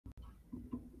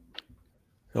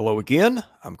Hello again.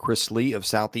 I'm Chris Lee of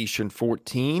Southeastern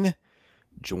 14,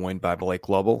 joined by Blake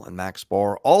Lovell and Max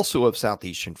Barr, also of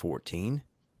Southeastern 14.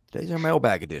 Today's our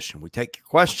mailbag edition. We take your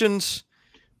questions,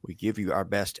 we give you our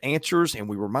best answers, and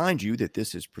we remind you that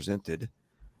this is presented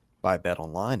by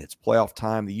BetOnline. It's playoff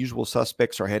time. The usual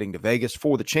suspects are heading to Vegas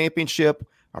for the championship.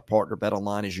 Our partner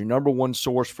BetOnline is your number one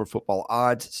source for football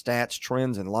odds, stats,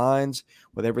 trends, and lines,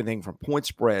 with everything from point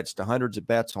spreads to hundreds of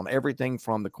bets on everything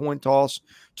from the coin toss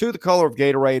to the color of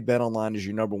Gatorade. BetOnline is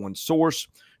your number one source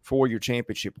for your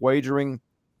championship wagering.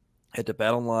 Head to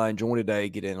BetOnline, join today,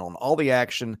 get in on all the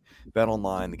action.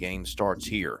 BetOnline, the game starts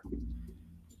here.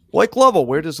 Blake Lovell,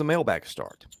 where does the mailbag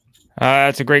start?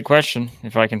 That's a great question.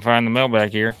 If I can find the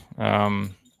mailbag here.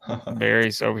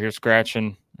 Barry's over here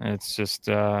scratching. It's just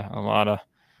a lot of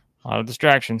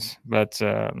distractions, but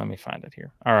let me find it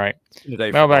here. All right.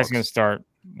 Mailbag's going to start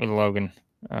with Logan.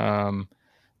 Logan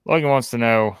wants to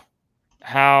know,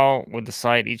 how would the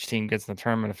site each team gets in the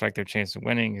tournament affect their chance of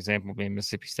winning? Example being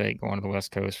Mississippi State going to the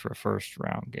West Coast for a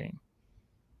first-round game.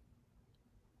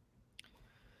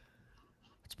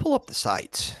 Let's pull up the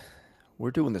sites. We're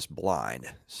doing this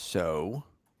blind, so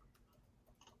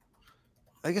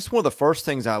I guess one of the first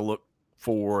things I look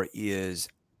for is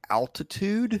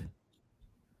altitude.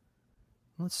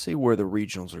 Let's see where the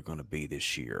regionals are going to be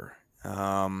this year.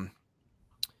 Of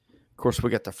course,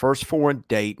 we got the first four in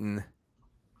Dayton,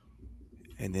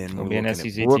 and then we'll be an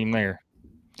SEC team there.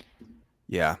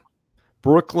 Yeah.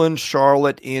 Brooklyn,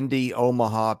 Charlotte, Indy,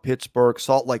 Omaha, Pittsburgh,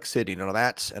 Salt Lake City. Now,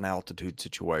 that's an altitude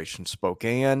situation.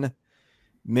 Spokane,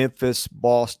 Memphis,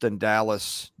 Boston,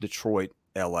 Dallas, Detroit,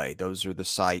 LA. Those are the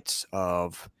sites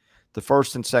of the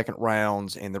first and second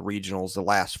rounds and the regionals, the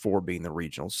last four being the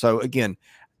regionals. So, again,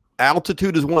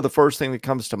 altitude is one of the first things that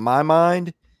comes to my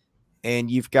mind,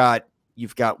 and you've got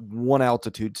one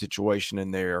altitude situation in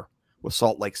there with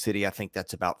Salt Lake City. I think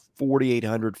that's about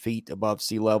 4,800 feet above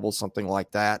sea level, something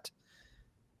like that.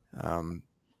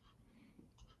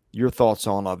 Your thoughts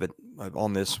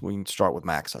on this? We can start with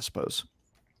Max, I suppose.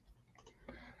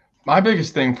 My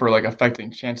biggest thing for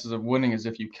affecting chances of winning is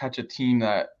if you catch a team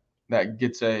that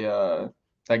gets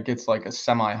like a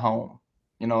semi home.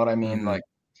 You know what I mean?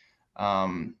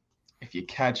 Mm-hmm. If you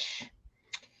catch,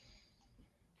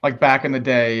 like back in the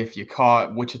day, if you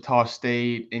caught Wichita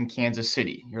State in Kansas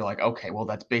City, you're like, okay, well,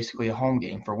 that's basically a home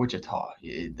game for Wichita.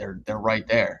 They're right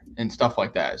there and stuff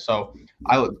like that. So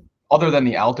other than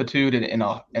the altitude in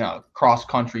a cross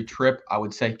country trip, I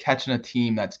would say catching a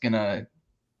team that's gonna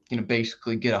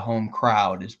basically get a home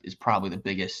crowd is probably the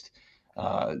biggest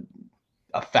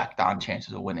effect on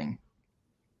chances of winning.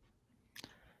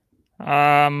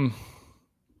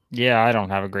 Yeah, I don't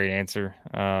have a great answer.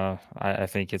 I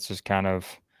think it's just kind of,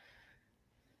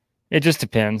 it just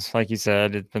depends. Like you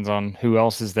said, it depends on who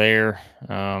else is there.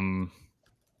 I mean,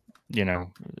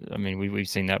 we've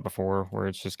seen that before where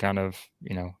it's just kind of,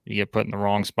 you get put in the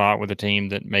wrong spot with a team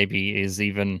that maybe is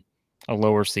even a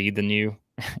lower seed than you.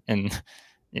 And,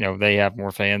 they have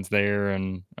more fans there,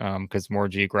 and because more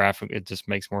geographic, it just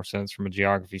makes more sense from a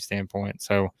geography standpoint.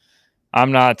 So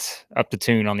I'm not up to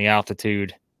tune on the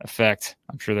altitude effect.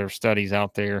 I'm sure there are studies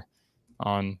out there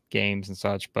on games and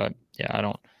such, but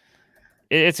yeah,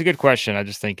 it's a good question. I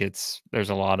just think there's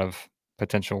a lot of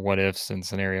potential what ifs and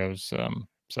scenarios.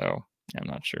 So I'm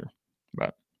not sure,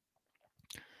 but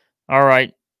all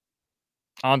right,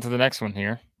 on to the next one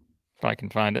here. If I can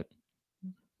find it.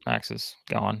 Max is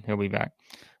gone. He'll be back.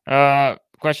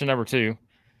 Question number 2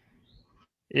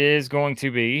 is going to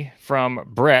be from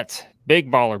Brett,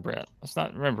 Big Baller Brett.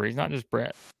 Remember, he's not just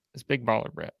Brett. It's Big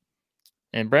Baller Brett.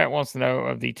 And Brett wants to know,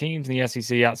 of the teams in the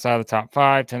SEC outside of the top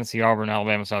 5, Tennessee, Auburn,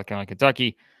 Alabama, South Carolina,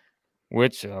 Kentucky,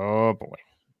 which, oh boy,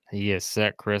 he has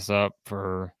set Chris up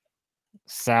for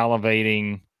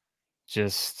salivating,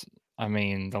 just, I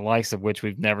mean, the likes of which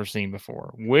we've never seen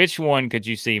before. Which one could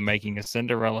you see making a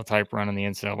Cinderella type run in the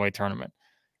NCAA tournament?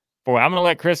 Boy, I'm going to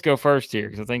let Chris go first here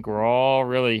because I think we're all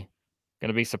really going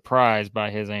to be surprised by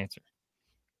his answer.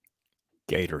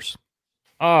 Gators.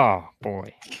 Oh,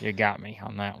 boy, you got me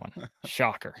on that one.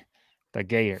 Shocker. The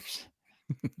Gators.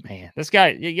 Man, this guy,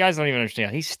 you guys don't even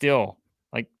understand. He's still,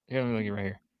 like, here, let me look right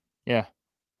here. Yeah,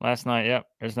 last night, yep,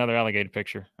 there's another alligator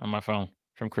picture on my phone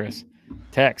from Chris.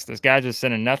 Text. This guy's just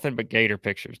sending nothing but gator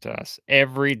pictures to us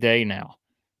every day now.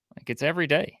 Like, it's every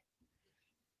day.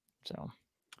 So.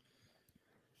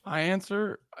 My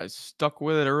answer, I stuck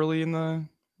with it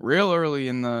real early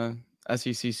in the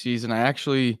SEC season. I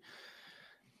actually,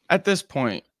 at this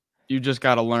point, you just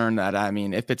got to learn that. I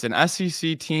mean, if it's an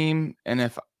SEC team and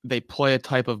if they play a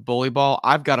type of bully ball,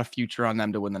 I've got a future on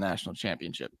them to win the national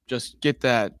championship. Just get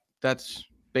that. That's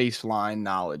baseline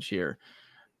knowledge here.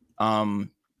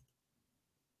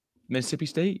 Mississippi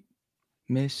State.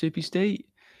 Mississippi State.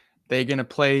 They're going to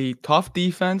play tough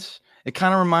defense. It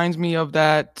kind of reminds me of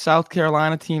that South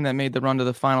Carolina team that made the run to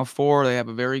the Final Four. They have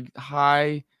a very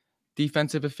high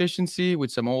defensive efficiency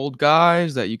with some old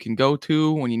guys that you can go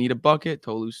to when you need a bucket.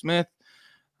 Tolu Smith.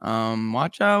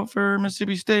 Watch out for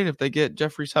Mississippi State if they get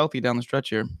Jeffries healthy down the stretch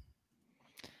here.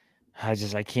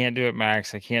 I can't do it,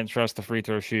 Max. I can't trust the free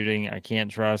throw shooting. I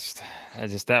can't trust.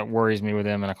 That worries me with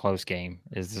them in a close game.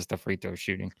 Is just the free throw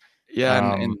shooting.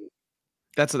 Yeah, and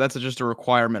that's just a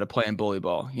requirement of playing bully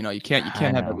ball. You can't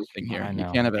have everything here. You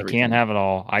can't have everything. You can't have it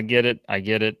all. I get it.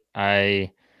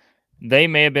 They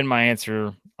may have been my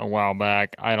answer a while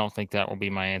back. I don't think that will be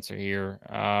my answer here.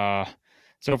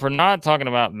 So if we're not talking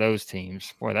about those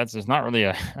teams, boy, there's not really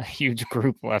a huge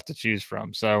group left to choose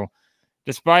from. So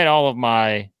despite all of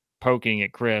my poking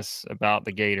at Chris about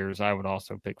the Gators, I would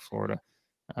also pick Florida.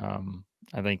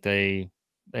 I think they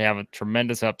have a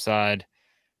tremendous upside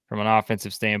from an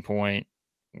offensive standpoint.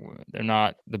 They're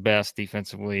not the best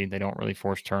defensively. They don't really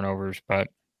force turnovers, but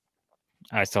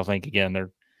I still think, again,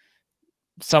 they're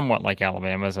somewhat like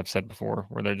Alabama, as I've said before,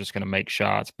 where they're just going to make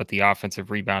shots, but the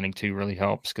offensive rebounding too really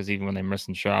helps because even when they're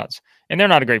missing shots, and they're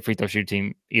not a great free throw shoot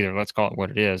team either, let's call it what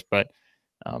it is, but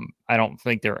I don't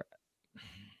think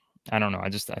I don't know. I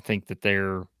think that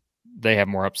they have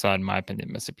more upside, in my opinion,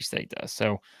 than Mississippi State does.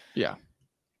 So yeah,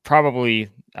 probably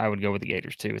I would go with the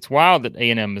Gators too. It's wild that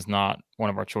A&M is not one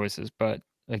of our choices, but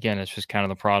again, it's just kind of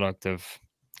the product of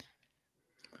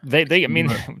they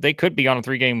could be on a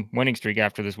 3-game winning streak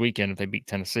after this weekend if they beat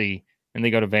Tennessee, and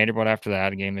they go to Vanderbilt after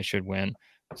that, a game they should win.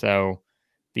 So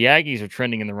the Aggies are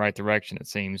trending in the right direction, it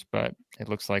seems, but it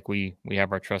looks like we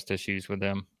have our trust issues with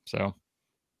them. So,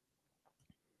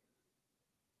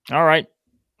 all right,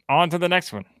 on to the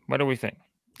next one. What do we think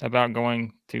about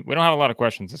going to? We don't have a lot of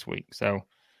questions this week, so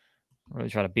really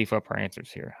try to beef up our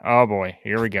answers here. Oh boy,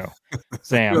 here we go.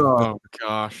 Sam. Oh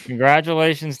gosh.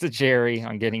 Congratulations to Jerry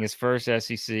on getting his first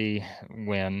SEC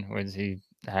win. Was he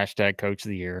 #Coach of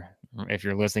the Year? If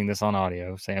you're listening to this on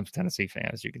audio, Sam's a Tennessee fan,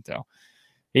 as you can tell.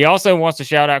 He also wants to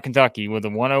shout out Kentucky with a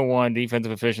 101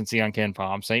 defensive efficiency on Ken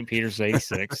Palm. St. Peter's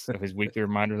 86. So his weekly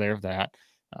reminder there of that.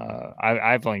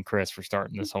 I blame Chris for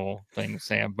starting this whole thing with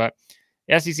Sam. But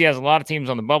the SEC has a lot of teams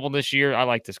on the bubble this year. I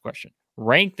like this question.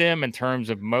 Rank them in terms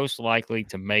of most likely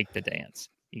to make the dance.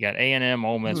 You got A&M,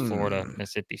 Ole Miss, Florida,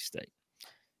 Mississippi State.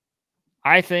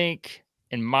 I think,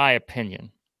 in my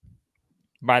opinion,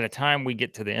 by the time we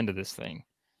get to the end of this thing,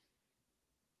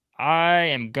 I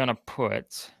am going to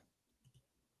put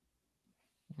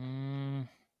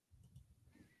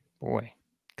boy.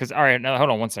 Because, all right, now hold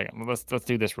on one second. Let's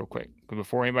do this real quick.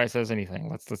 Before anybody says anything,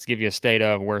 let's give you a state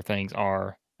of where things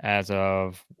are as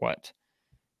of what?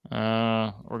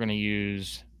 We're going to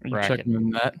use bracket. We're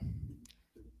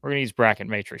going to use bracket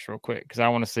matrix real quick because I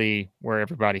want to see where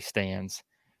everybody stands.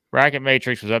 Bracket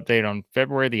matrix was updated on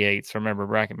February the 8th. So remember,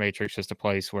 bracket matrix is just a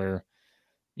place where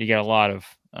you get a lot of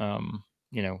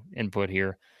input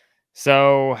here.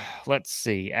 So let's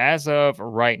see. As of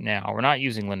right now, we're not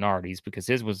using Lenardi's because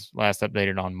his was last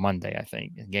updated on Monday, I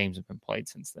think. And games have been played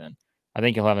since then. I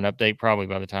think he'll have an update probably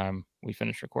by the time we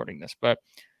finish recording this. But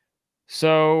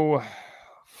so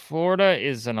Florida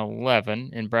is an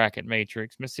 11 in bracket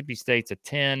matrix. Mississippi State's a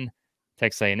 10.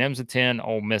 Texas A&M's a 10.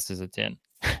 Ole Miss is a 10.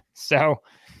 So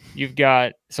you've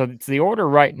got, so it's the order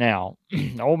right now.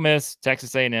 Ole Miss,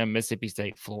 Texas A&M, Mississippi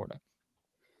State, Florida.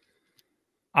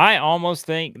 I almost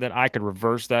think that I could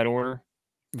reverse that order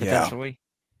potentially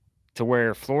to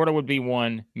where Florida would be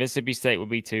 1, Mississippi State would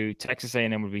be 2, Texas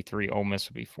A&M would be 3, Ole Miss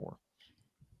would be 4.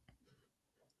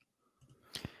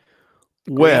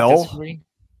 Well,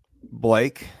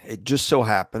 Blake, it just so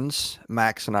happens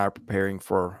Max and I are preparing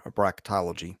for a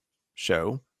bracketology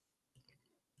show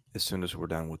as soon as we're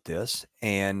done with this.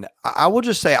 And I will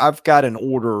just say I've got an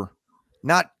order,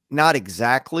 not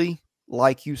exactly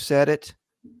like you said it,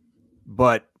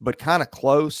 but kind of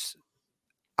close.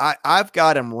 I've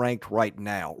got them ranked right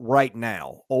now.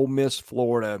 Ole Miss,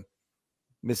 Florida,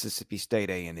 Mississippi State,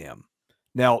 A&M.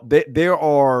 Now, there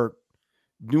are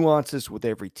nuances with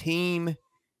every team,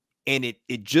 and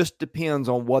it just depends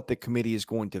on what the committee is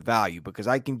going to value, because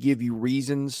I can give you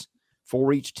reasons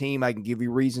for each team. I can give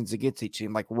you reasons against each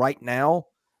team. Like right now,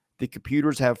 the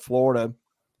computers have Florida,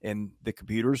 and the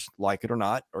computers, like it or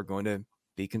not, are going to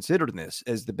be considered in this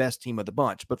as the best team of the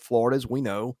bunch. But Florida, as we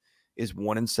know, is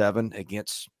 1-7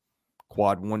 against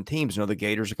quad 1 teams. You know, the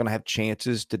Gators are going to have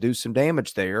chances to do some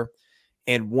damage there.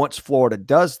 And once Florida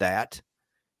does that,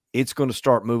 it's going to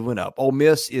start moving up. Ole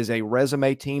Miss is a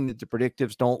resume team that the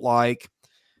predictives don't like.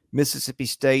 Mississippi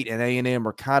State and A&M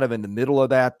are kind of in the middle of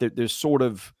that. There's sort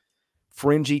of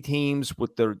fringy teams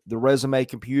with the resume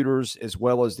computers as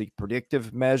well as the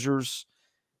predictive measures.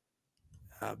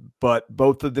 But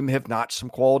both of them have notched some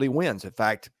quality wins. In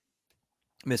fact,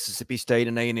 Mississippi State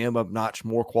and A&M have notched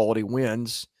more quality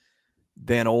wins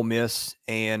than Ole Miss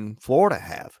and Florida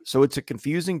have. So it's a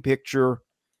confusing picture.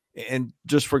 And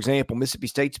just for example, Mississippi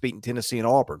State's beaten Tennessee and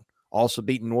Auburn, also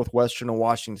beaten Northwestern and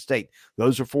Washington State.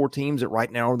 Those are 4 teams that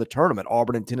right now are in the tournament.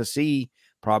 Auburn and Tennessee,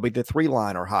 probably the 3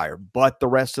 line or higher, but the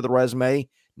rest of the resume,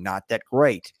 not that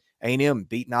great. A&M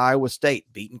beaten Iowa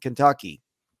State, beaten Kentucky,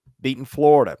 beaten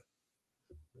Florida.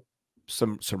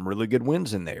 Some really good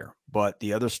wins in there, but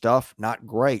the other stuff, not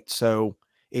great. So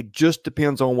it just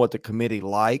depends on what the committee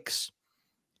likes.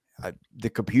 The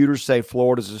computers say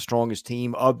Florida's the strongest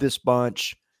team of this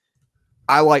bunch.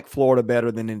 I like Florida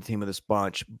better than any team of this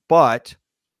bunch, but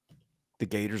the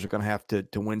Gators are going to have to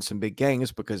win some big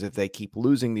games, because if they keep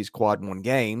losing these quad 1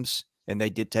 games, and they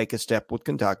did take a step with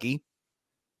Kentucky,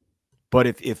 but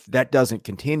if that doesn't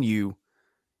continue,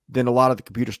 then a lot of the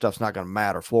computer stuff's not going to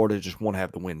matter. Florida just won't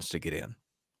have the wins to get in.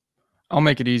 I'll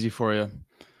make it easy for you.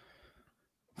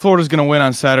 Florida's going to win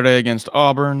on Saturday against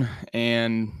Auburn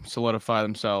and solidify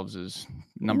themselves as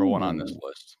number 1 on this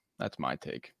list. That's my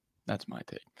take.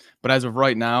 But as of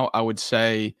right now, I would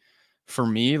say, for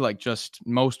me, like, just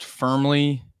most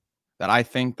firmly that I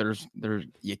think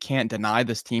you can't deny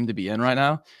this team to be in right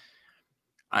now.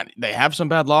 They have some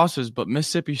bad losses, but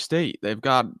Mississippi State, they've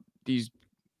got these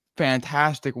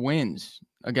fantastic wins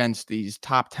against these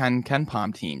top 10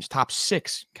 KenPom teams, top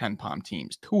 6 KenPom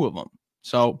teams, 2 of them.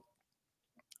 So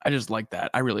I just like that.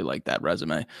 I really like that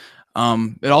resume.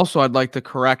 I'd like to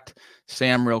correct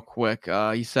Sam real quick.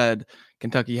 He said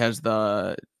Kentucky has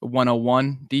the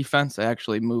 101 defense. They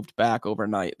actually moved back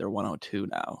overnight. They're 102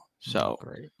 now. So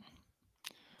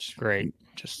great.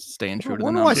 Just staying true to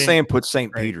the numbers. Why Sam put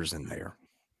St. Peter's in there?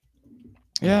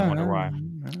 Yeah, I wonder why.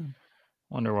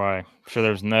 Wonder why. Sure,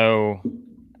 there's no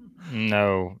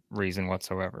reason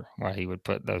whatsoever why he would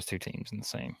put those 2 teams in the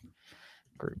same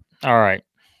group. All right,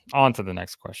 on to the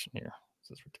next question here.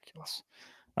 This is ridiculous.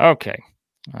 Okay,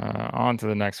 on to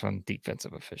the next one,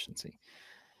 defensive efficiency.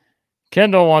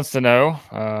 Kendall wants to know,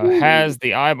 has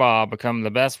the IBOB become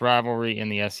the best rivalry in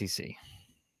the SEC?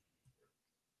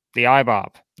 The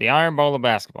IBOB, the Iron Bowl of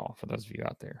basketball, for those of you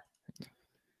out there.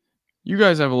 You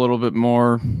guys have a little bit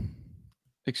more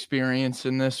experience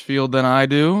in this field than I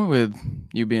do, with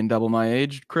you being double my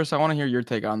age. Chris, I want to hear your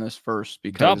take on this first.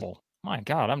 Because double? My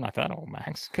God, I'm not that old,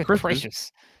 Max. Good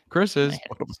gracious. Chris is.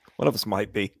 One of us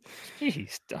might be.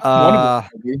 Jeez.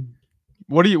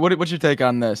 What's your take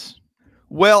on this?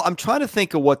 Well, I'm trying to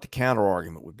think of what the counter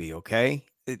argument would be. Okay,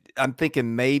 I'm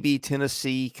thinking maybe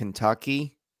Tennessee,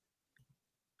 Kentucky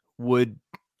would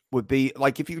be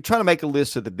like, if you're trying to make a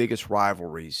list of the biggest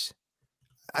rivalries.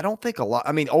 I don't think a lot.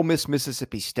 I mean, Ole Miss,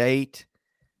 Mississippi State,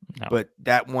 but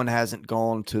that one hasn't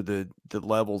gone to the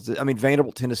levels. I mean,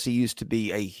 Vanderbilt, Tennessee used to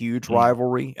be a huge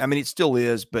rivalry. I mean, it still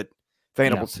is, but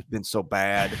Vanderbilt's been so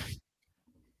bad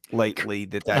lately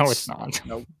that's no, it's not.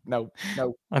 No.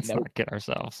 Let's not get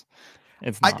ourselves.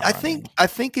 It's not. I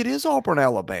think it is Auburn,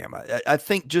 Alabama. I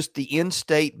think just the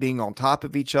in-state being on top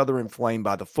of each other, inflamed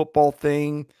by the football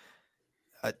thing.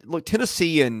 Look,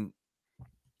 Tennessee and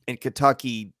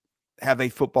Kentucky have a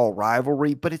football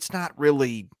rivalry, but it's not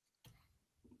really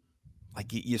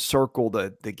like you circle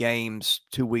the games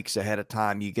 2 weeks ahead of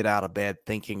time. You get out of bed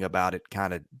thinking about it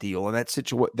kind of deal. And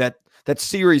that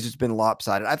series has been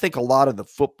lopsided. I think a lot of the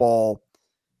football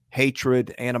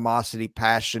hatred, animosity,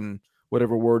 passion,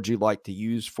 whatever words you like to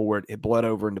use for it, it bled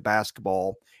over into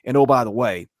basketball. And oh, by the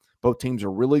way, both teams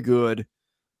are really good.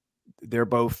 They're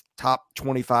both top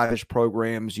 25-ish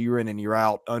programs year in and year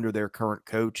out under their current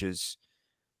coaches.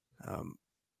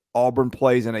 Auburn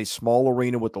plays in a small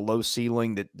arena with a low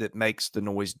ceiling that makes the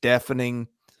noise deafening.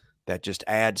 That just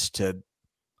adds to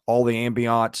all the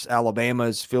ambiance. Alabama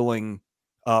is filling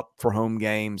up for home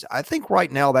games. I think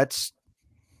right now that's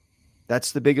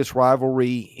the biggest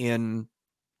rivalry in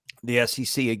the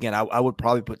SEC. Again, I would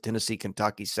probably put Tennessee,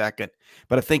 Kentucky second,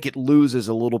 but I think it loses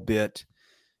a little bit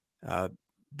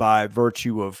by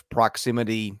virtue of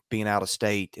proximity, being out of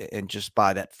state, and just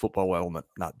by that football element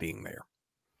not being there.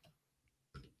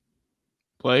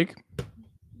 Blake?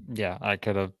 Yeah, I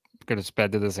could have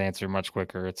sped to this answer much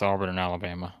quicker. It's Auburn and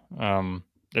Alabama.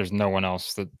 There's no one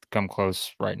else that come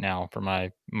close right now for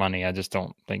my money. I just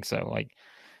don't think so. Like,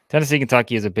 Tennessee,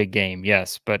 Kentucky is a big game,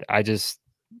 yes, but I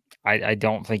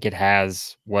don't think it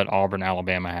has what Auburn,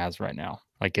 Alabama has right now.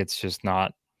 Like, it's just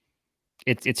not.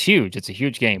 It's huge. It's a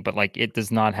huge game, but like, it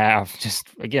does not have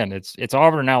it's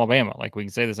Auburn and Alabama. Like, we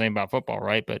can say the same about football,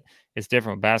 right? But it's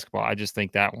different with basketball. I just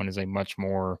think that one is a much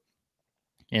more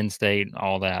in-state,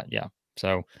 all that. Yeah.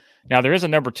 So now there is a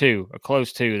number 2, a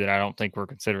close 2 that I don't think we're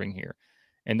considering here.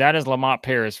 And that is Lamont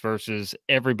Paris versus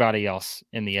everybody else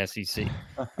in the SEC.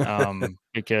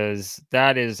 Because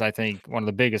that is, I think, one of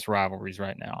the biggest rivalries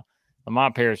right now.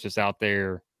 Lamont Paris just out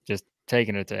there just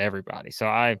taking it to everybody. So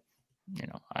I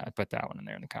put that one in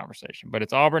there in the conversation. But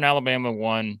it's Auburn, Alabama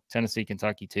 1, Tennessee,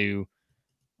 Kentucky 2.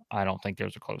 I don't think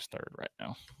there's a close third right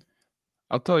now.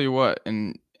 I'll tell you what,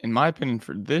 in my opinion,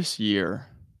 for this year,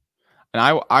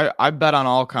 and I bet on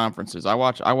all conferences. I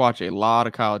watch a lot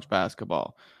of college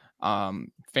basketball.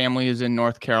 Family is in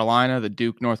North Carolina. The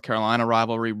Duke-North Carolina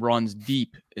rivalry runs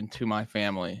deep into my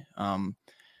family.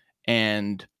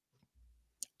 And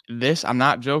this, I'm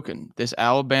not joking, this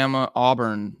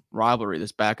Alabama-Auburn rivalry,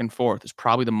 this back and forth, is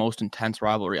probably the most intense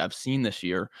rivalry I've seen this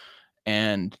year.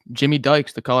 And Jimmy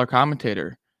Dykes, the color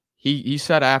commentator, he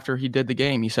said after he did the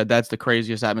game, he said, that's the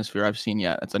craziest atmosphere I've seen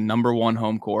yet. It's a #1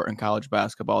 home court in college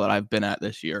basketball that I've been at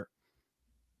this year.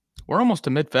 We're almost to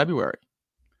mid-February.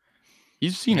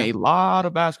 He's seen a lot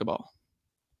of basketball.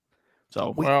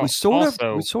 So we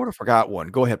sort of forgot one.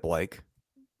 Go ahead, Blake.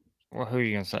 Well, who are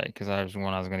you going to say? Because that was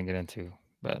one I was going to get into.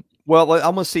 But well, I'm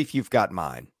going to see if you've got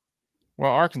mine.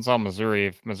 Well, Arkansas, Missouri,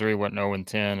 if Missouri went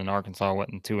 0-10 and Arkansas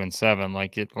went 2-7,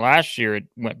 like last year, it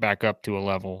went back up to a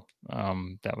level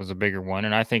that was a bigger one.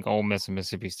 And I think Ole Miss and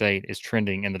Mississippi State is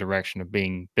trending in the direction of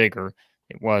being bigger.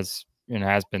 It was and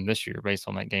has been this year based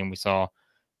on that game we saw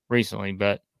recently.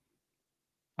 But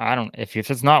I don't, if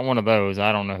it's not one of those,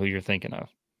 I don't know who you're thinking of.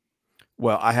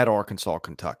 Well, I had Arkansas,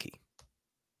 Kentucky.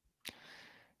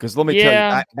 Because let me tell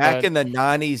you, back in the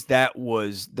 90s, that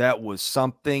was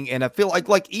something. And I feel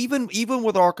like even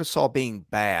with Arkansas being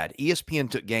bad, ESPN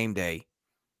took Game Day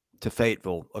to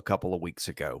Fayetteville a couple of weeks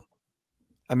ago.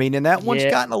 I mean, and that one's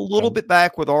gotten a little bit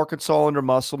back with Arkansas under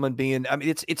Musselman being. I mean,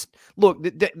 it's look,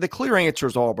 the clear answer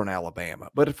is Auburn, Alabama.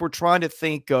 But if we're trying to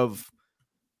think of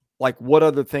like what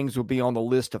other things would be on the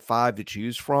list of 5 to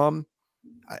choose from,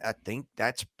 I think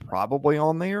that's probably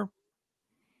on there.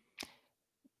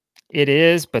 It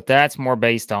is, but that's more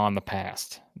based on the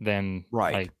past than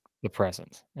like the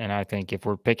present. And I think if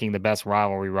we're picking the best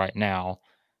rivalry right now,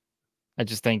 I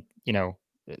just think,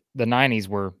 the 90s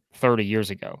were 30 years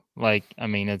ago. Like, I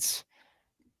mean, both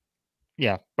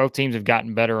teams have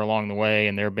gotten better along the way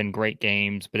and there have been great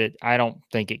games, but I don't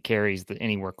think it carries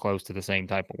anywhere close to the same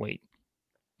type of weight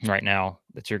right now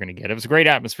that you're going to get. It was a great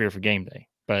atmosphere for game day,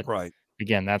 but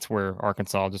again, that's where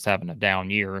Arkansas just having a down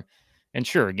year. And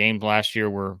sure, games last year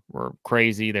were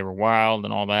crazy. They were wild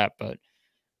and all that, but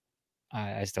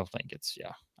I still think it's,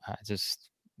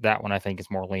 that one I think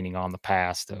is more leaning on the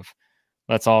past of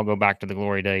let's all go back to the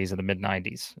glory days of the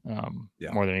mid-90s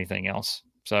more than anything else.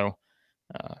 So,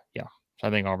 so I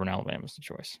think Auburn, Alabama is the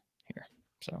choice here.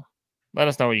 So let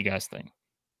us know what you guys think.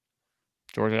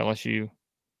 Georgia, LSU,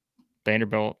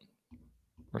 Vanderbilt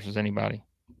versus anybody.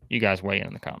 You guys weigh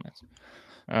in the comments.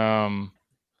 All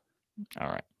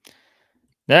right.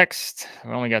 Next,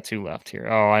 we only got 2 left here.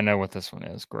 Oh, I know what this one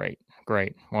is. Great,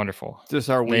 wonderful. This is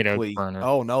our weekly.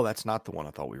 Oh no, that's not the one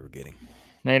I thought we were getting.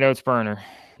 Nate Oates burner,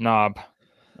 Knob,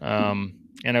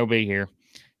 NOB here.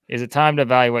 Is it time to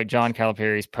evaluate John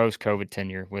Calipari's post-COVID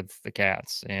tenure with the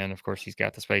Cats? And of course, he's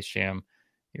got the Space Jam.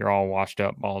 You're all washed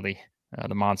up, Baldy.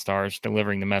 The Monstars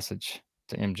delivering the message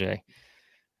to MJ.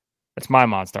 That's my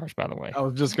Monstars, by the way. I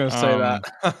was just going to say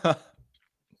that.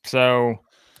 So,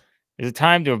 is it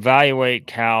time to evaluate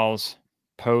Cal's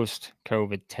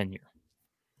post-COVID tenure?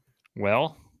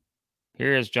 Well,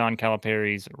 here is John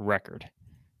Calipari's record.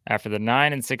 After the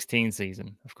 9-16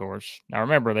 season, of course. Now,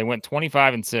 remember, they went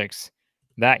 25-6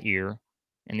 that year,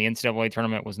 and the NCAA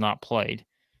tournament was not played.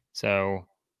 So,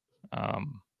 the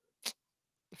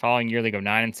following year, they go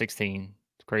 9-16.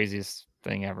 The craziest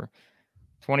thing ever.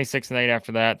 26-8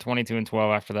 after that,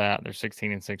 22-12 after that. They're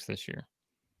 16-6 this year.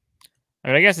 I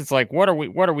mean, I guess it's like, what are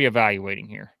we evaluating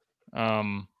here? I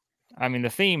mean, the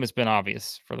theme has been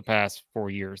obvious for the past 4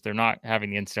 years. They're not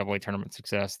having the NCAA tournament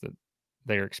success that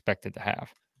they are expected to have.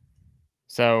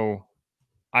 So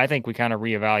I think we kind of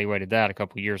reevaluated that a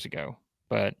couple of years ago,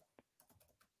 but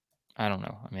I don't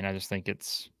know. I mean, I just think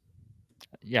it's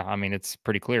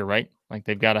pretty clear, right? Like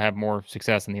they've got to have more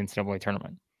success in the NCAA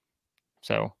tournament.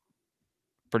 So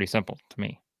pretty simple to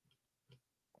me.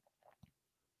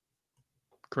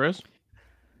 Chris?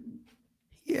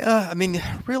 Yeah, I mean,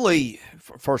 really,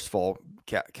 first of all,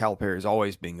 Calipari is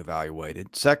always being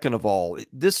evaluated. Second of all,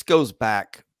 this goes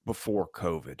back before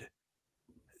COVID.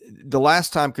 The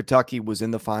last time Kentucky was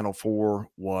in the Final Four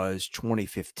was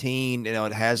 2015.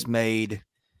 It has made.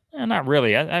 Not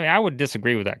really. I mean, I would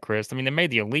disagree with that, Chris. I mean, they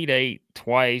made the Elite Eight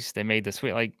twice. They made the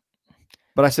Sweet,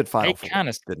 But I said Final Four,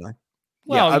 didn't I?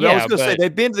 Yeah, Well, I was yeah, going to say but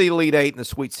they've been to the Elite Eight and the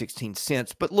Sweet 16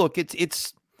 since. But look,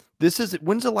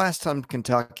 when's the last time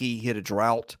Kentucky hit a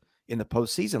drought in the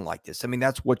postseason like this? I mean,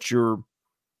 that's what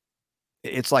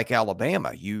it's like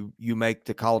Alabama. You make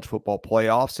the college football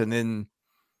playoffs, and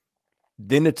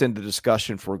then it's in the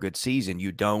discussion for a good season.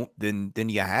 You don't, then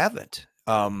you haven't.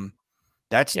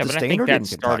 That's yeah, the but I think standard that in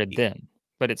started Kentucky. then.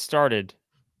 But it started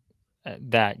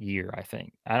that year, I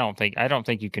think. I don't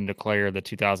think you can declare the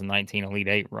 2019 Elite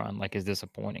Eight run like as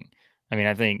disappointing. I mean,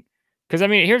 I think because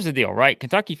here's the deal, right?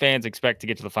 Kentucky fans expect to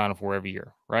get to the Final Four every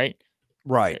year, right?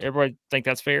 Right. Everybody think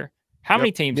that's fair. How Yep.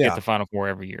 many teams get Yeah. the Final Four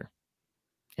every year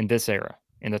in this era,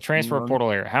 in the transfer None. portal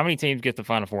era? How many teams get the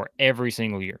Final Four every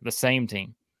single year? The same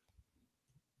team.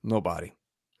 Nobody.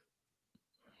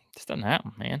 This doesn't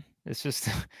happen, man. It's just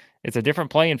it's a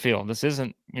different playing field. This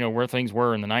isn't where things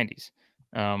were in the 90s.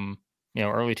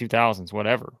 Early 2000s,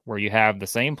 whatever, where you have the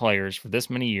same players for this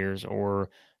many years,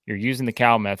 or you're using the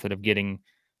Cal method of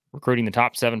recruiting the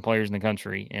top 7 players in the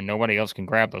country, and nobody else can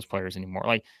grab those players anymore.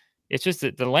 Like, it's just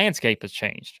that the landscape has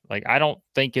changed. Like, I don't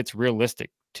think it's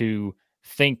realistic to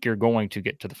think you're going to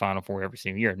get to the Final Four every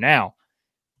single year. Now,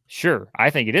 sure, I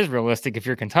think it is realistic if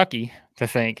you're Kentucky to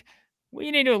think, well,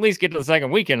 you need to at least get to the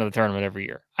second weekend of the tournament every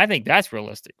year. I think that's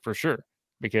realistic for sure,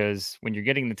 because when you're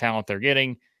getting the talent they're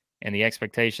getting and the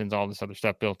expectations, all this other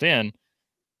stuff built in,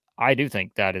 I do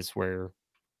think that is where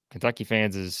Kentucky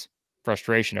fans'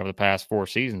 frustration over the past 4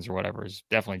 seasons or whatever is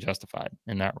definitely justified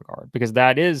in that regard. Because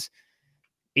that is,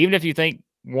 even if you think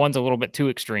one's a little bit too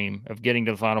extreme of getting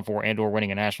to the Final Four and or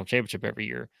winning a national championship every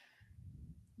year,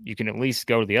 you can at least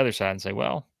go to the other side and say,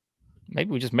 well,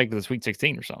 maybe we just make it to the Sweet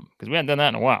 16 or something, because we haven't done that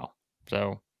in a while.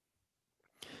 So,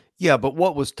 yeah, but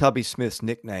what was Tubby Smith's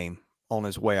nickname on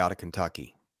his way out of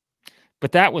Kentucky?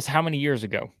 but that was how many years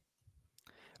ago?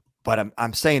 But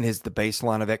I'm saying is the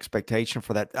baseline of expectation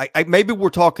for that. Maybe we're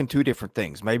talking two different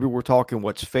things. Maybe we're talking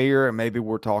what's fair, and maybe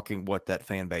we're talking what that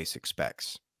fan base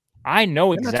expects. I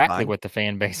know And that's exactly fine. what the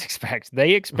fan base expects.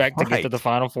 They expect to get to the Right.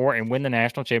 Final Four and win the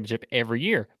national championship every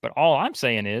year. But all I'm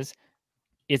saying is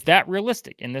that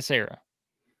realistic in this era?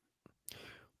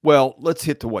 Well, let's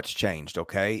hit to what's changed,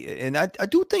 okay? And I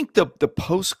do think the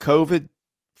post-COVID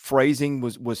phrasing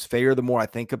was fair the more I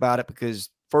think about it,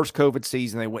 because first COVID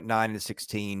season they went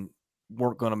 9-16,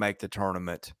 weren't going to make the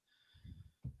tournament.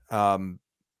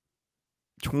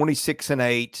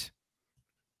 26-8,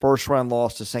 first round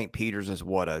loss to St. Peter's as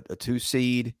what, a 2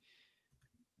 seed.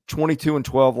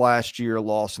 22-12 last year,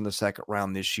 loss in the second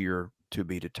round this year to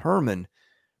be determined.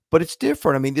 But it's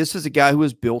different. I mean, this is a guy who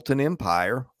has built an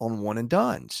empire on one and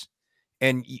dones.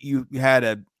 And you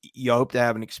hope to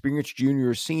have an experienced junior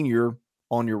or senior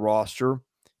on your roster.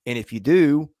 And if you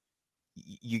do,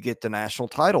 you get the national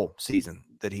title season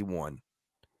that he won.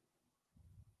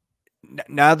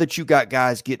 Now that you got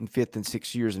guys getting 5th and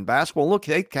 6th years in basketball, look,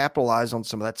 they capitalized on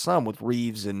some of that some with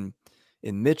Reeves and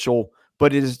Mitchell,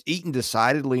 but it is eaten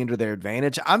decidedly into their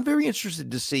advantage. I'm very interested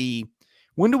to see,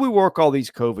 when do we work all these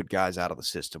COVID guys out of the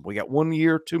system? We got 1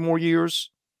 year, 2 more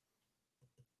years?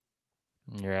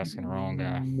 You're asking the wrong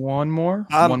guy. One more?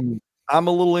 I'm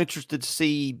a little interested to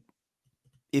see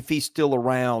if he's still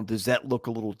around. Does that look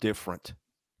a little different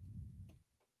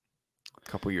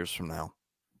a couple years from now?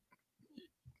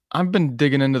 I've been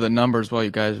digging into the numbers while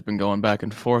you guys have been going back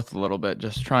and forth a little bit,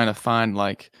 just trying to find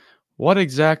like what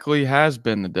exactly has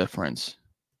been the difference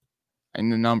in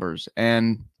the numbers.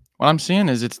 And what I'm seeing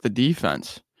is it's the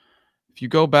defense. If you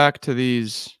go back to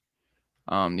these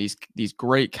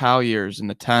great Cal years in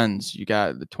the 10s, you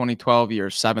got the 2012 year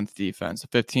 7th defense, the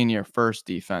 15-year 1st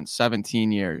defense,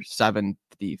 17-year 7th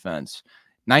defense,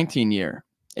 19-year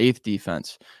 8th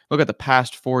defense. Look at the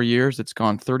past 4 years, it's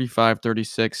gone 35,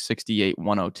 36, 68,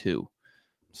 102.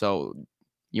 So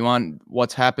you want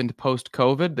what's happened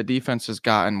post-COVID? The defense has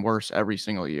gotten worse every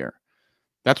single year.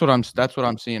 That's what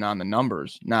I'm seeing on the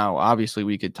numbers. Now, obviously,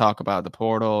 we could talk about the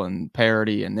portal and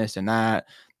parity and this and that,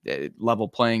 level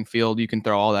playing field. You can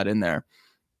throw all that in there.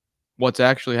 What's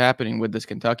actually happening with this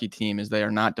Kentucky team is they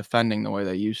are not defending the way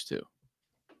they used to.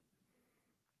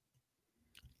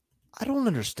 I don't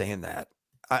understand that.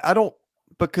 I don't,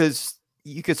 because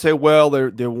you could say, well,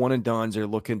 they're one and dones. They're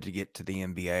looking to get to the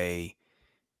NBA.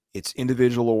 It's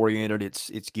individual oriented.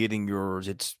 It's getting yours.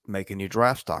 It's making your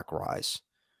draft stock rise.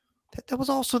 That was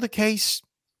also the case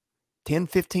 10,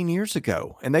 15 years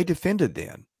ago, and they defended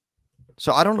then.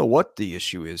 So I don't know what the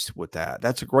issue is with that.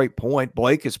 That's a great point.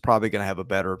 Blake is probably going to have a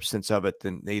better sense of it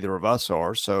than either of us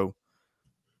are. So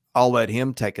I'll let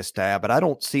him take a stab, but I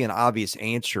don't see an obvious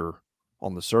answer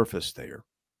on the surface there.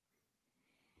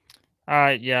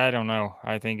 Yeah, I don't know.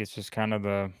 I think it's just kind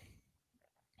of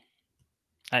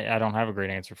I don't have a great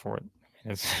answer for it.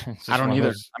 It's just I don't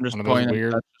either. I'm just one of those pointing.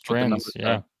 weird That's just what the trends. numbers say.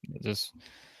 Yeah, just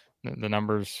the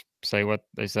numbers say what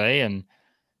they say, and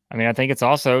I mean, I think it's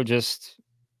also just,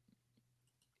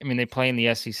 I mean, they play in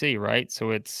the SEC, right?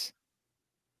 So it's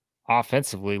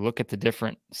offensively. Look at the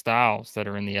different styles that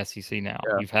are in the SEC now.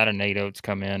 Yeah. You've had a Nate Oates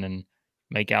come in and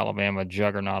make Alabama a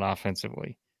juggernaut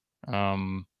offensively.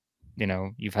 You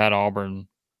know, you've had Auburn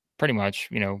pretty much,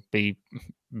 you know, be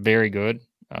very good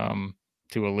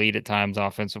to elite at times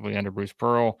offensively under Bruce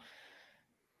Pearl.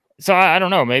 So I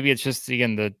don't know. Maybe it's just,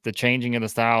 again, the changing of the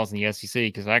styles in the SEC,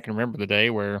 because I can remember the day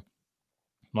where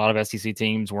a lot of SEC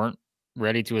teams weren't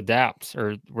ready to adapt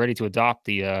or ready to adopt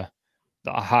the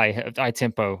high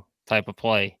tempo type of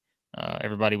play.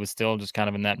 Everybody was still just kind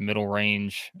of in that middle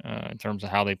range in terms of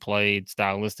how they played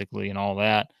stylistically and all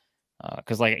that.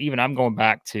 Because like even I'm going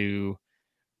back to,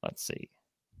 let's see,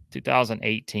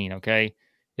 2018. Okay,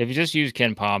 if you just use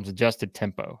Ken Palm's adjusted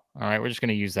tempo, all right, we're just going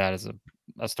to use that as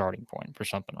a starting point for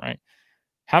something, right?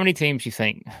 How many teams you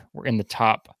think were in the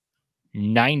top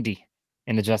 90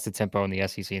 in adjusted tempo in the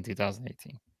SEC in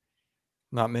 2018?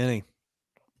 Not many.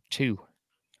 2.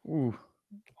 Ooh.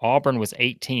 Auburn was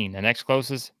 18. The next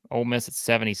closest, Ole Miss at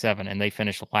 77, and they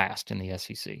finished last in the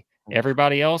SEC.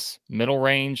 Everybody else, middle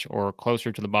range or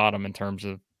closer to the bottom in terms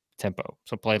of tempo,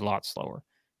 so played a lot slower,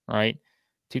 right?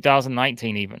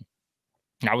 2019 even.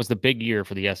 That was the big year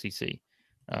for the SEC,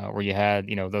 where you had,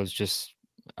 you know, those just,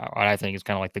 I think is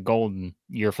kind of like the golden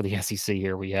year for the SEC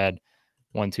here. We had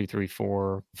 1, 2, 3,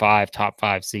 4, 5 top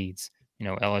 5 seeds, you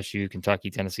know, LSU, Kentucky,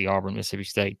 Tennessee, Auburn, Mississippi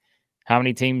State. How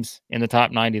many teams in the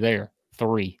top 90 there?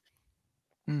 3.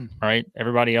 Right?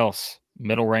 Everybody else,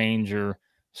 middle range or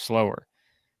slower.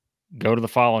 Go to the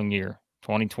following year,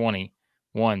 2020.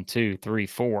 1, 2, 3,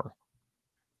 4.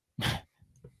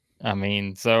 I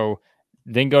mean, so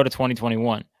then go to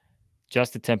 2021.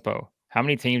 Just the tempo. How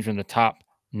many teams are in the top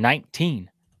 19?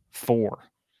 4.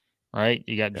 Right?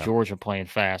 You got Georgia playing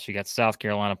fast. You got South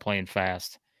Carolina playing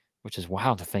fast, which is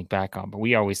wild to think back on. But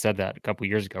we always said that a couple of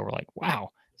years ago. We're like,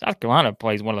 wow, South Carolina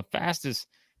plays one of the fastest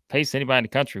pace anybody in the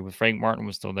country with Frank Martin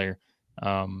was still there.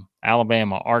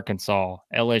 Alabama, Arkansas,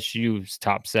 LSU's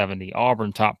top 70,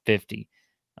 Auburn top 50,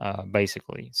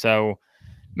 basically. So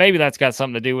maybe that's got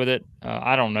something to do with it.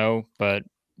 I don't know, but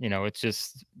you know, it's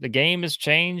just the game has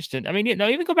changed. And I mean, you know,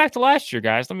 even go back to last year,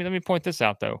 guys. Let me point this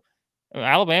out though.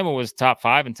 Alabama was top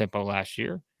 5 in tempo last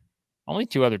year. Only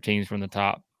 2 other teams were in the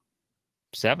top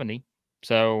 70.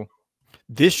 So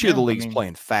this year the league's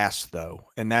playing fast though,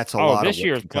 and that's a lot. This of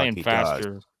year is playing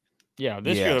faster. Does. Yeah,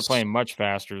 this year they're playing much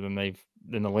faster than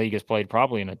the league has played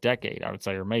probably in a decade, I would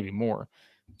say, or maybe more.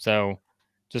 So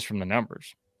just from the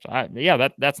numbers. So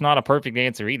that's not a perfect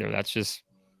answer either. That's just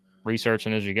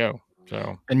researching as you go.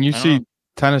 So and you see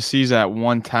Tennessee's at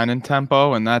 110 in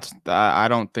tempo, and that's I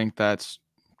don't think that's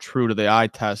true to the eye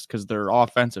test because their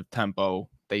offensive tempo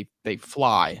they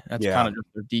fly. That's kind of just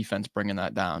their defense bringing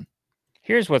that down.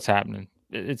 Here's what's happening.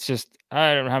 It's just,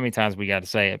 I don't know how many times we got to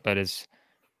say it, but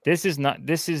this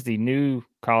is the new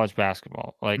college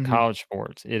basketball, like college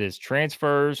sports. It is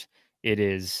transfers, it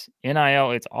is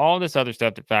NIL, it's all this other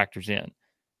stuff that factors in.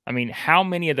 I mean, how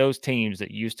many of those teams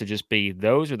that used to just be,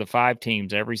 those are the 5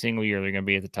 teams every single year they're going to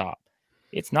be at the top?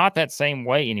 It's not that same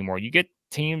way anymore. You get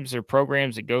teams or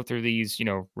programs that go through these, you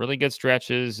know, really good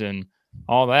stretches and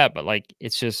all that, but like,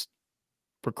 it's just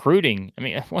recruiting. I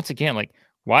mean, once again, like,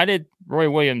 why did Roy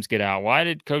Williams get out? Why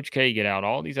did Coach K get out?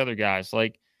 All these other guys,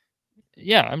 like,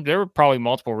 there were probably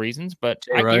multiple reasons, but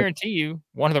I guarantee you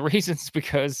one of the reasons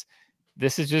because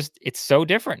this is just, it's so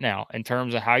different now in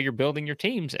terms of how you're building your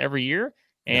teams every year.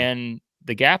 And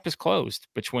the gap is closed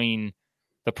between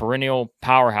the perennial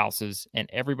powerhouses and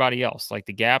everybody else. Like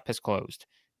the gap has closed.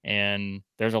 And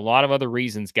there's a lot of other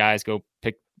reasons guys go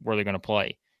pick where they're going to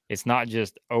play. It's not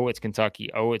just, oh, it's Kentucky,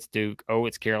 oh, it's Duke, oh,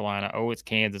 it's Carolina, oh, it's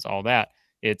Kansas, all that.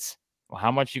 It's, well,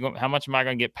 how much am I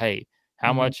going to get paid?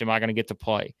 How much am I going to get to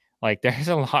play? Like there's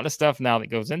a lot of stuff now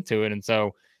that goes into it. And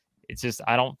so it's just,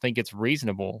 I don't think it's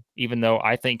reasonable, even though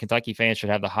I think Kentucky fans should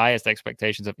have the highest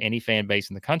expectations of any fan base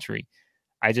in the country.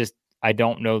 I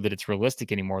don't know that it's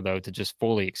realistic anymore, though, to just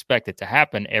fully expect it to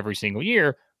happen every single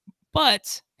year.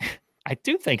 But I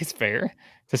do think it's fair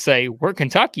to say we're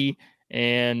Kentucky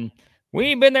and we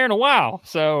ain't been there in a while.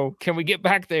 So can we get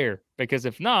back there? Because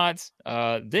if not,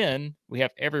 then we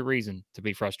have every reason to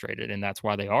be frustrated. And that's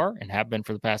why they are and have been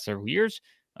for the past several years.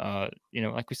 You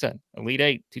know, like we said, Elite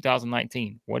 8,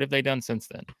 2019. What have they done since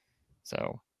then?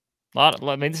 So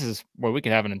this is where we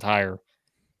could have an entire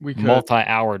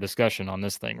multi-hour discussion on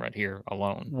this thing right here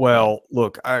alone. Well,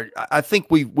 look, I think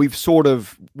we've sort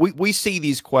of, we see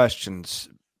these questions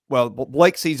well,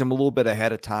 Blake sees them a little bit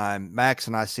ahead of time. Max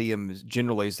and I see them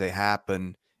generally as they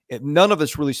happen. None of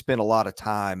us really spend a lot of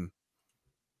time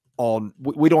on,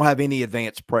 we don't have any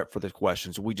advanced prep for the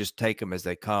questions. We just take them as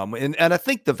they come. And I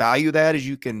think the value of that is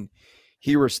you can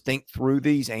hear us think through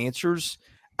these answers.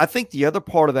 I think the other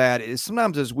part of that is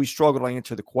sometimes as we struggle to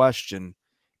answer the question,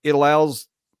 it allows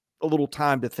a little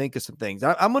time to think of some things.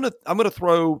 I'm gonna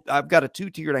throw, I've got a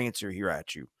 2-tiered answer here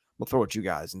at you. We'll throw it at you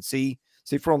guys and see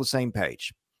if we're on the same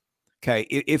page. Okay,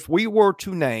 if we were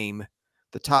to name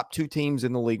the top 2 teams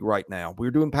in the league right now,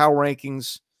 we're doing power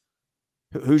rankings.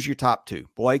 Who's your top 2?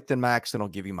 Blake, then Max, then I'll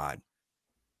give you mine.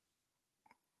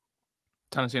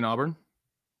 Tennessee and Auburn.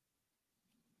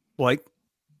 Blake?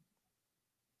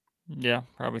 Yeah,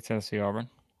 probably Tennessee, Auburn.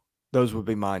 Those would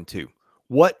be mine too.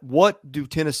 What do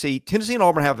Tennessee and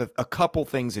Auburn have a couple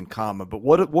things in common, but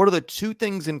what are the 2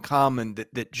 things in common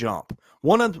that jump?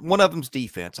 One of them's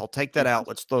defense. I'll take that out.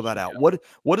 Let's throw that out. Yeah.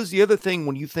 What is the other thing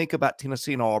when you think about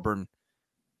Tennessee and Auburn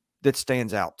that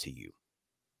stands out to you?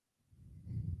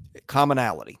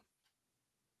 Commonality.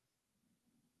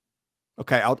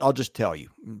 Okay, I'll just tell you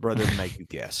rather than make you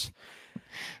guess.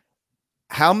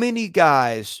 How many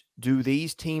guys do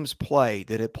these teams play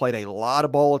that have played a lot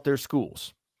of ball at their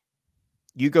schools?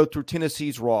 You go through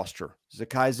Tennessee's roster.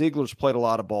 Zakai Ziegler's played a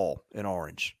lot of ball in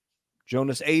Orange.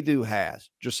 Jonas Adu has.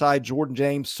 Josiah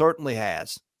Jordan-James certainly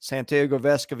has. Santiago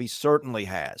Vescovi certainly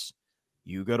has.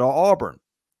 You go to Auburn.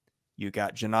 You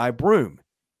got Janai Broom.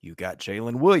 You got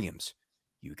Jalen Williams.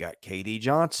 You got KD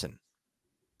Johnson.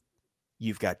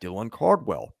 You've got Dylan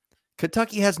Cardwell.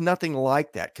 Kentucky has nothing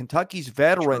like that. Kentucky's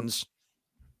veterans.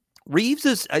 Reeves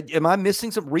is, am I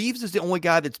missing some? Reeves is the only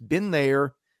guy that's been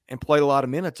there and played a lot of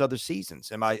minutes other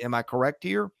seasons. Am I correct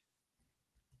here?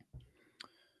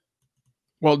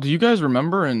 Well, do you guys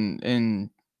remember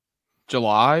in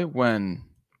July when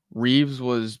Reeves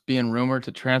was being rumored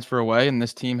to transfer away and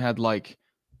this team had like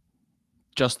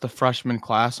just the freshman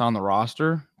class on the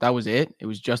roster? That was it. It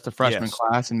was just the freshman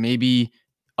class and maybe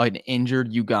an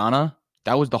injured Ugana.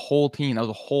 That was the whole team. That was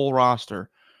the whole roster.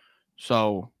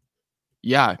 So,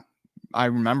 yeah, I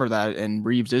remember that. And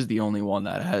Reeves is the only one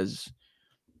that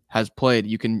has played.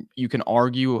 You can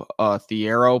argue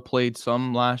Thiero played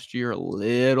some last year a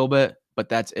little bit, but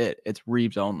that's it. It's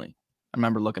Reeves only. I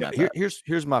remember looking at that.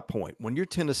 Here's my point. When you're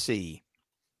Tennessee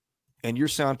and you're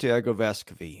Santiago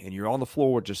Vescovi and you're on the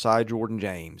floor with Josiah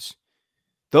Jordan-James,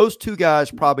 those 2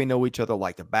 guys probably know each other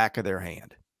like the back of their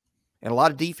hand. And a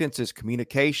lot of defenses,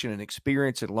 communication and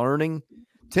experience and learning.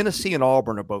 Tennessee and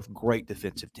Auburn are both great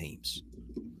defensive teams.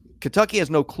 Kentucky has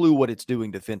no clue what it's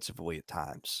doing defensively at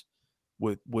times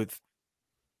with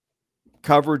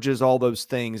coverages, all those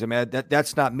things. I mean,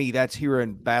 that's not me. That's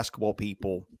hearing basketball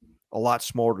people a lot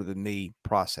smarter than me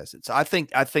process it. So I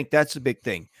think that's a big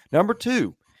thing. Number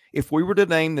 2, if we were to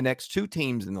name the next 2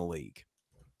 teams in the league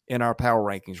in our power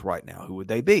rankings right now, who would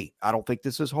they be? I don't think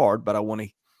this is hard, but I want to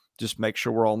just make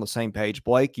sure we're all on the same page.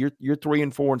 Blake, you're 3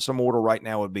 and 4 in some order right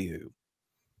now would be who?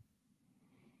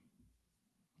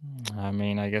 I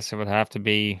mean, I guess it would have to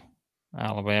be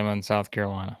Alabama and South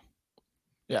Carolina.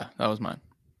 Yeah, that was mine.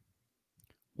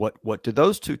 What do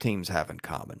those 2 teams have in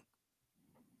common?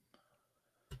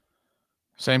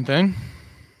 Same thing?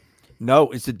 No,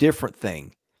 it's a different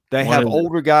thing. They have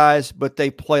older guys, but they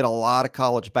played a lot of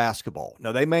college basketball.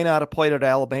 Now, they may not have played at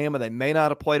Alabama. They may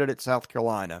not have played it at South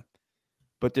Carolina.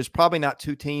 But there's probably not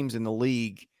 2 teams in the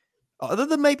league, other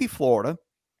than maybe Florida,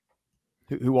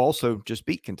 who also just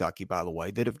beat Kentucky, by the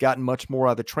way, that have gotten much more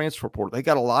out of the transfer portal. They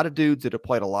got a lot of dudes that have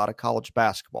played a lot of college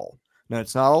basketball. Now,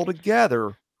 it's not all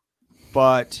together,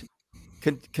 but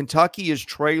Kentucky is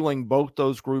trailing both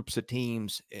those groups of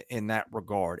teams in that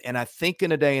regard. And I think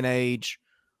in a day and age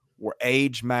where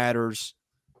age matters,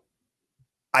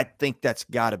 I think that's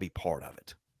got to be part of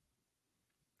it.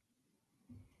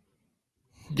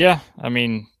 Yeah, I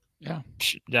mean, yeah,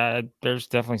 there's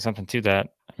definitely something to that.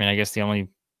 I mean, I guess the only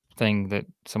thing that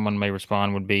someone may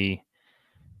respond would be,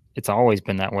 it's always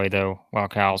been that way, though, while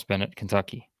Cal's been at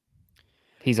Kentucky.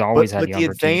 He's always had younger teams.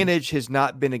 But the advantage has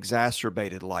not been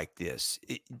exacerbated like this.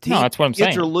 No, that's what I'm saying.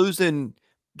 Kids are losing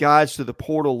guys to the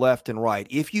portal left and right.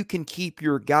 If you can keep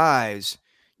your guys,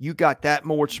 you got that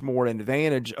much more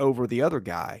advantage over the other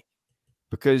guy,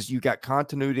 because you got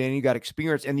continuity and you got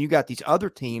experience, and you got these other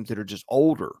teams that are just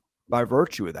older by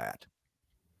virtue of that.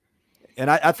 And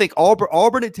I think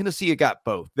Auburn and Tennessee have got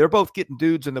both. They're both getting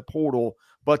dudes in the portal,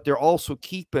 but they're also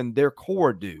keeping their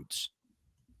core dudes.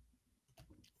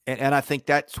 And I think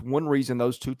that's one reason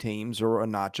those 2 teams are a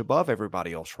notch above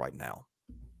everybody else right now.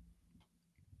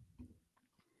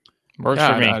 Works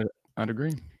for me. I'd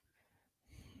agree.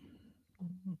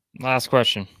 Last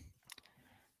question.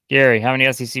 Gary, how many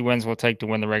SEC wins will it take to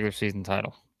win the regular season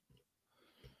title?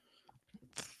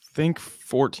 Think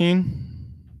 14.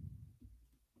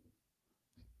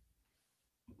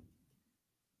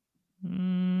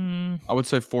 I would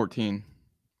say 14.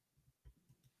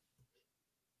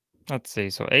 Let's see.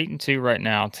 So 8-2 right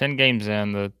now. 10 games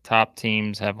in. The top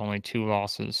teams have only 2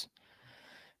 losses.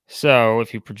 So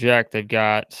if you project, they've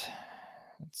got,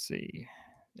 let's see,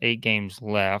 8 games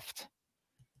left.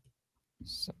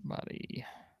 Somebody.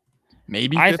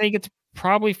 Maybe. I think it's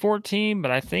probably 14,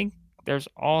 but I think there's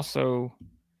also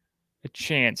a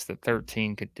chance that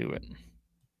 13 could do it.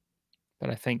 But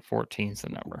I think 14 is the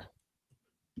number.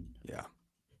 Yeah.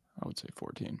 I would say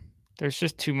 14. There's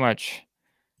just too much.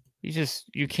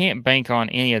 You can't bank on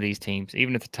any of these teams,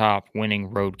 even at the top,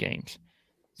 winning road games.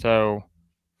 So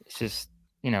it's just,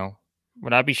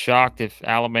 would I be shocked if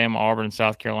Alabama, Auburn,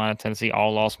 South Carolina, Tennessee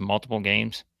all lost multiple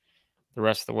games the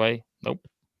rest of the way? Nope.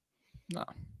 No.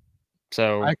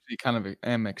 So I actually kind of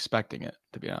am expecting it,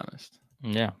 to be honest.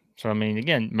 Yeah. So I mean,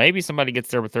 again, maybe somebody gets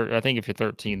there with 13. I think if you're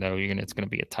 13, though, it's going to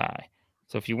be a tie.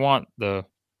 So if you want the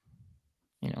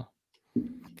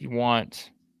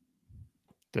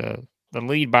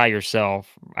lead by yourself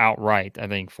outright, I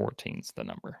think 14's the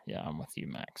number. Yeah, I'm with you,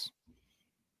 Max.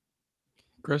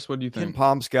 Chris, what do you think? Ken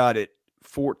Palm's got it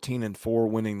 14-4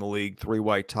 winning the league,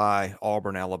 3-way tie,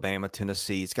 Auburn, Alabama,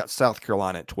 Tennessee. It's got South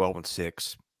Carolina at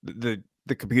 12-6.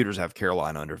 The computers have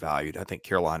Carolina undervalued. I think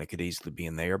Carolina could easily be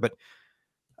in there, but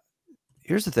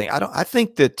here's the thing. I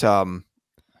think it'd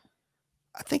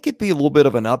be a little bit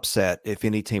of an upset if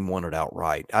any team won it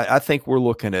outright. I think we're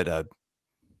looking at a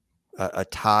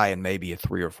tie and maybe a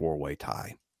 3 or 4-way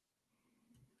tie.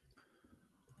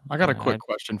 I got a quick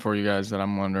question for you guys that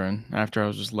I'm wondering after I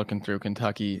was just looking through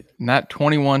Kentucky. In that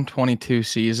 21-22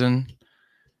 season,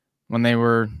 when they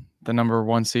were the number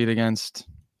 1 seed against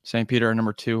St. Peter, or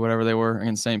number 2, whatever they were,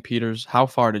 against St. Peter's, how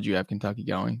far did you have Kentucky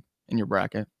going in your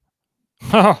bracket?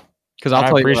 Oh, because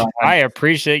I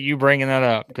appreciate you bringing that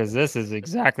up, because this is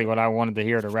exactly what I wanted to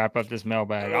hear to wrap up this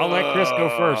mailbag. I'll let Chris go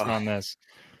first on this.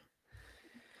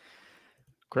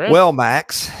 Chris? Well,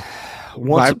 Max,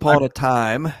 once upon a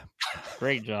time,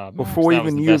 great job, before we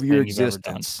even knew of your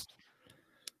existence.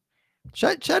 Should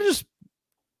I just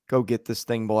go get this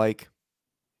thing, Blake?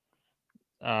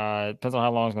 Depends on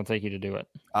how long it's going to take you to do it.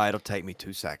 It'll take me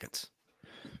 2 seconds.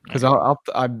 Because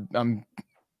I'm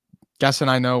guessing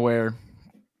I know where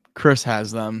Chris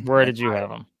has them. Where did you have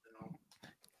them?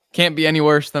 Can't be any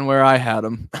worse than where I had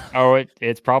them. Oh,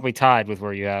 it's probably tied with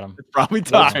where you had them. It's probably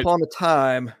tied. Once upon a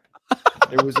time,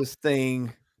 there was this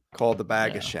thing called the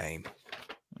Bag of Shame.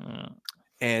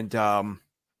 And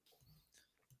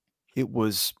it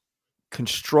was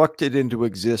constructed into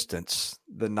existence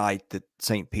the night that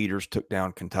St. Peter's took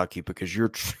down Kentucky, because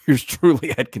yours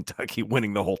truly had Kentucky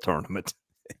winning the whole tournament.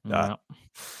 Yeah,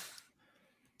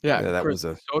 that Chris,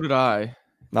 was so did I.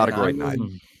 Not a great night.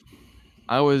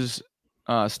 I was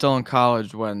still in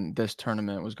college when this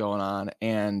tournament was going on,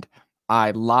 and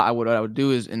what I would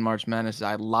do is in March Madness,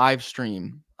 I live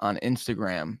stream on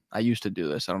Instagram. I used to do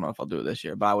this. I don't know if I'll do it this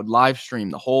year, but I would live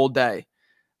stream the whole day,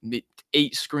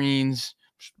 8 screens.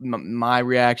 My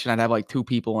reaction, I'd have like 2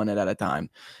 people in it at a time,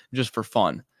 just for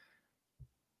fun.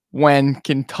 When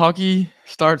Kentucky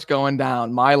starts going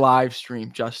down, my live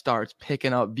stream just starts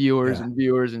picking up viewers and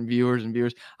viewers and viewers and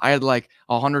viewers. I had like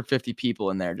 150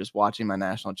 people in there just watching my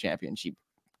national championship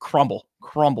crumble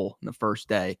in the first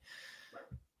day.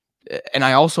 And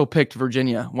I also picked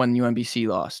Virginia when UMBC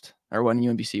lost, or when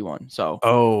UMBC won. So,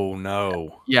 oh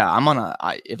no, yeah,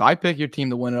 if I pick your team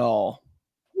to win it all,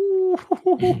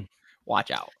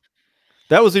 watch out.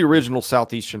 That was the original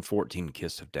Southeastern 14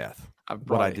 kiss of death.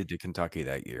 What I Right. did to Kentucky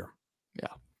that year.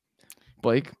 Yeah.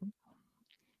 Blake?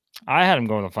 I had them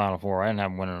going to the Final Four. I didn't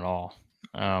have them winning at all.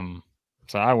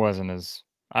 So I wasn't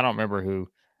I don't remember who.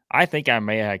 I think I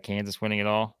may have had Kansas winning it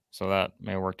all, so that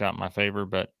may have worked out in my favor.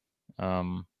 But,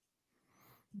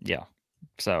 yeah.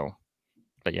 So,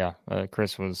 but yeah,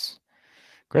 Chris was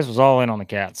all in on the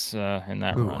Cats in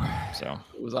that run. So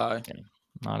Was I? Yeah,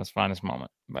 not his finest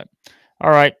moment, but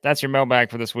all right, that's your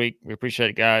mailbag for this week. We appreciate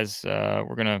it, guys.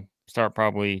 We're gonna start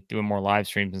probably doing more live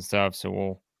streams and stuff, so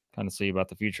we'll kind of see about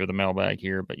the future of the mailbag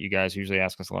here. But you guys usually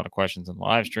ask us a lot of questions in the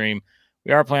live stream.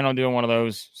 We are planning on doing one of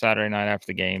those Saturday night after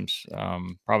the games,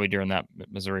 probably during that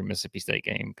Missouri-Mississippi State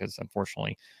game, because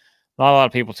unfortunately, not a lot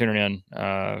of people tuning in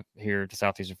here to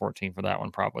Southeastern 14 for that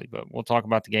one, probably. But we'll talk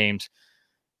about the games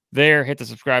there. Hit the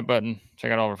subscribe button.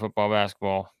 Check out all our football,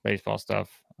 basketball, baseball stuff.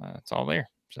 It's all there.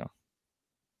 So.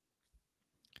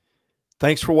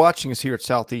 Thanks for watching us here at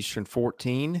Southeastern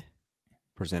 14,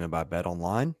 presented by Bet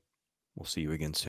Online. We'll see you again soon.